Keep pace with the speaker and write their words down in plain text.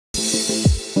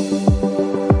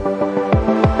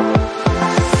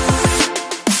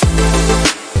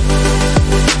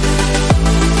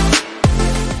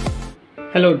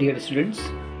Hello dear students,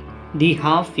 The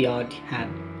Halfyard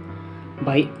Ham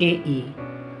by A.E.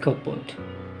 Copeland.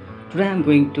 Today I am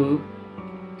going to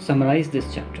summarize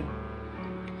this chapter.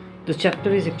 This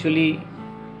chapter is actually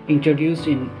introduced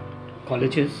in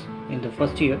colleges in the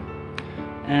first year,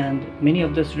 and many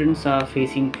of the students are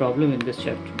facing problem in this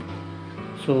chapter.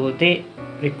 So they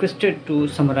requested to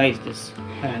summarize this,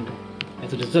 and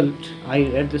as a result I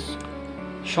read this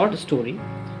short story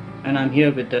and I am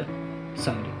here with the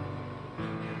summary.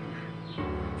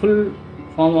 Full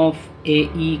form of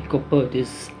A.E. Copeland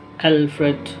is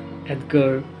Alfred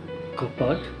Edgar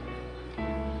Copeland.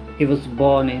 He was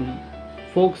born in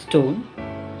Folkestone,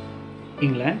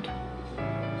 England,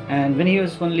 and when he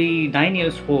was only 9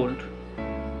 years old,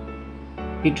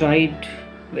 he tried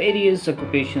various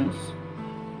occupations,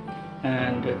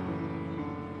 and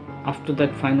after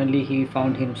that finally he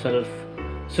found himself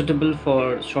suitable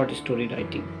for short story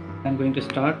writing. I'm going to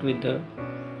start with the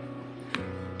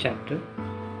chapter.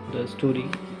 The story,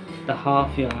 The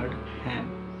Halfyard Ham.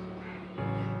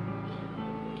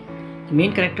 The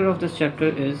main character of this chapter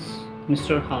is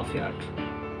Mr. Halfyard.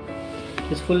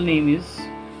 His full name is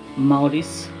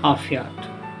Maurice Halfyard.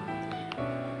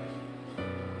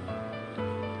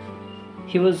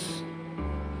 He was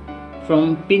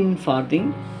from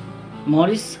Pinfarthing.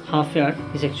 Maurice Halfyard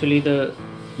is actually the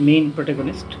main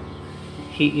protagonist.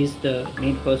 He is the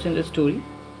main person in the story.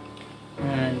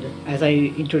 And as I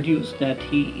introduced that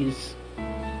he is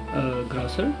a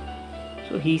grocer,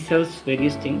 so he sells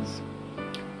various things.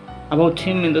 About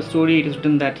him in the story it is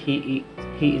written that he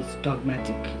is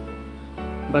dogmatic,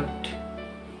 but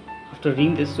after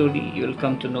reading this story you will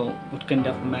come to know what kind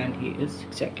of man he is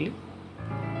exactly.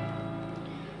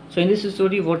 So in this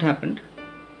story what happened,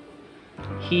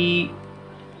 he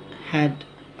had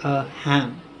a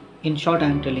ham. In short I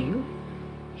am telling you,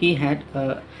 he had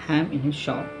a ham in his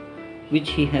shop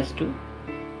which he has to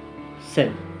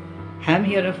sell. Ham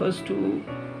here refers to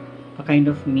a kind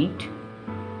of meat,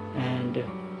 and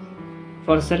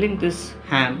for selling this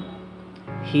ham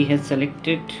he has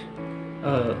selected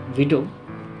a widow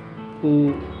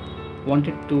who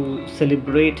wanted to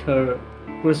celebrate her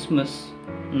Christmas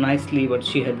nicely, but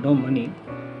she had no money,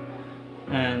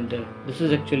 and this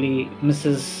is actually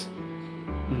Mrs.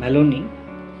 Maloney.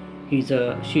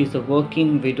 She is a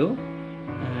working widow,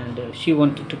 and she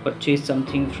wanted to purchase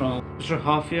something from Mr.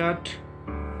 Halfyard.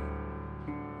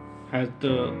 As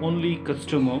the only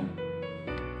customer,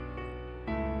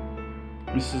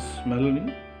 Mrs.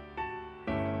 Maloney,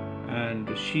 and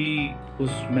she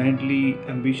was madly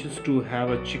ambitious to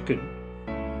have a chicken.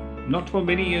 Not for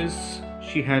many years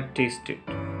she had tasted,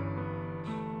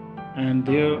 and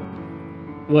there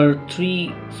were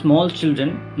 3 small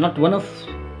children, not one of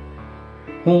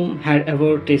whom had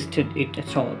ever tasted it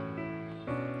at all.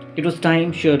 It was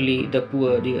time, surely, the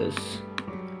poor dears.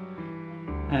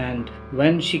 And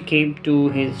when she came to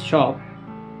his shop,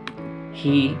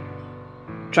 he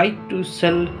tried to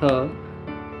sell her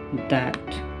that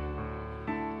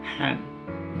ham.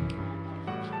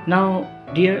 Now,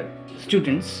 dear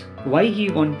students, why he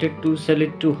wanted to sell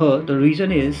it to her? The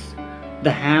reason is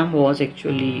the ham was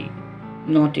actually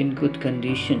not in good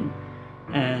condition,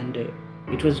 and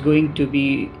it was going to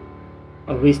be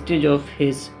a wastage of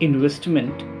his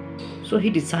investment. So he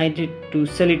decided to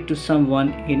sell it to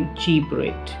someone in cheap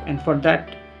rate, and for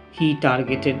that he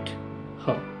targeted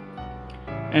her.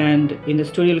 And in the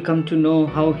story you'll come to know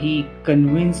how he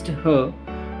convinced her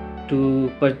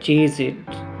to purchase it,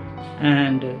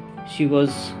 and she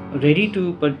was ready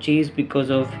to purchase because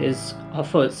of his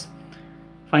offers.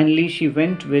 Finally she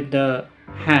went with the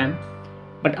ham,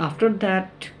 but after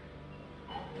that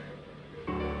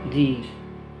the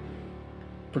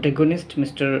protagonist,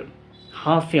 Mr.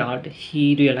 Halfyard,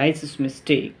 he realized his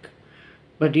mistake.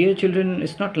 But dear children,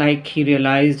 it's not like he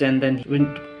realized and then he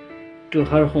went to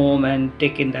her home and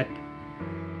taken that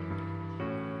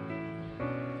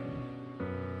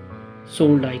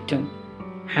sold item,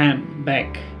 ham,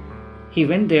 back. He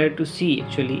went there to see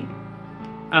actually,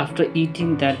 after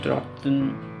eating that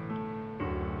rotten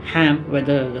ham,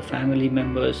 whether the family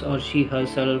members or she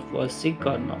herself was sick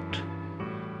or not.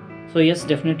 So yes,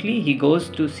 definitely he goes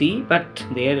to see, but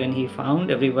there when he found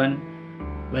everyone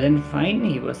well and fine,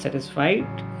 he was satisfied,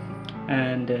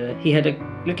 and he had a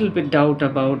little bit doubt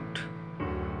about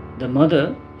the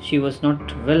mother. She was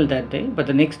not well that day, but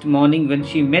the next morning when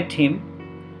she met him,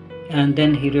 and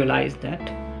then he realized that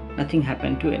nothing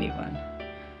happened to anyone.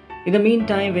 In the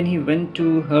meantime, when he went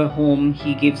to her home,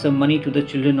 he gave some money to the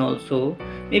children also.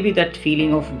 Maybe that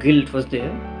feeling of guilt was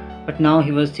there, but now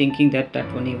he was thinking that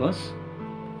that money was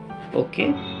okay,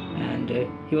 and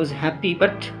he was happy.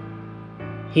 But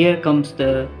here comes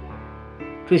the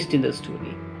twist in the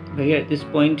story, where at this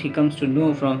point he comes to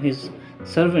know from his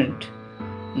servant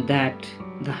that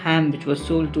the ham which was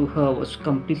sold to her was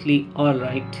completely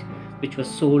alright, which was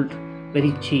sold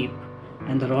very cheap,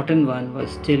 and the rotten one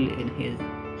was still in his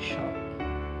shop.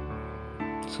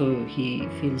 So he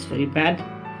feels very bad.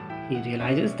 He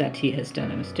realizes that he has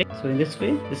done a mistake. So in this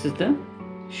way, this is the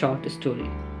short story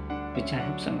which I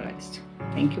have summarized.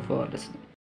 Thank you for listening.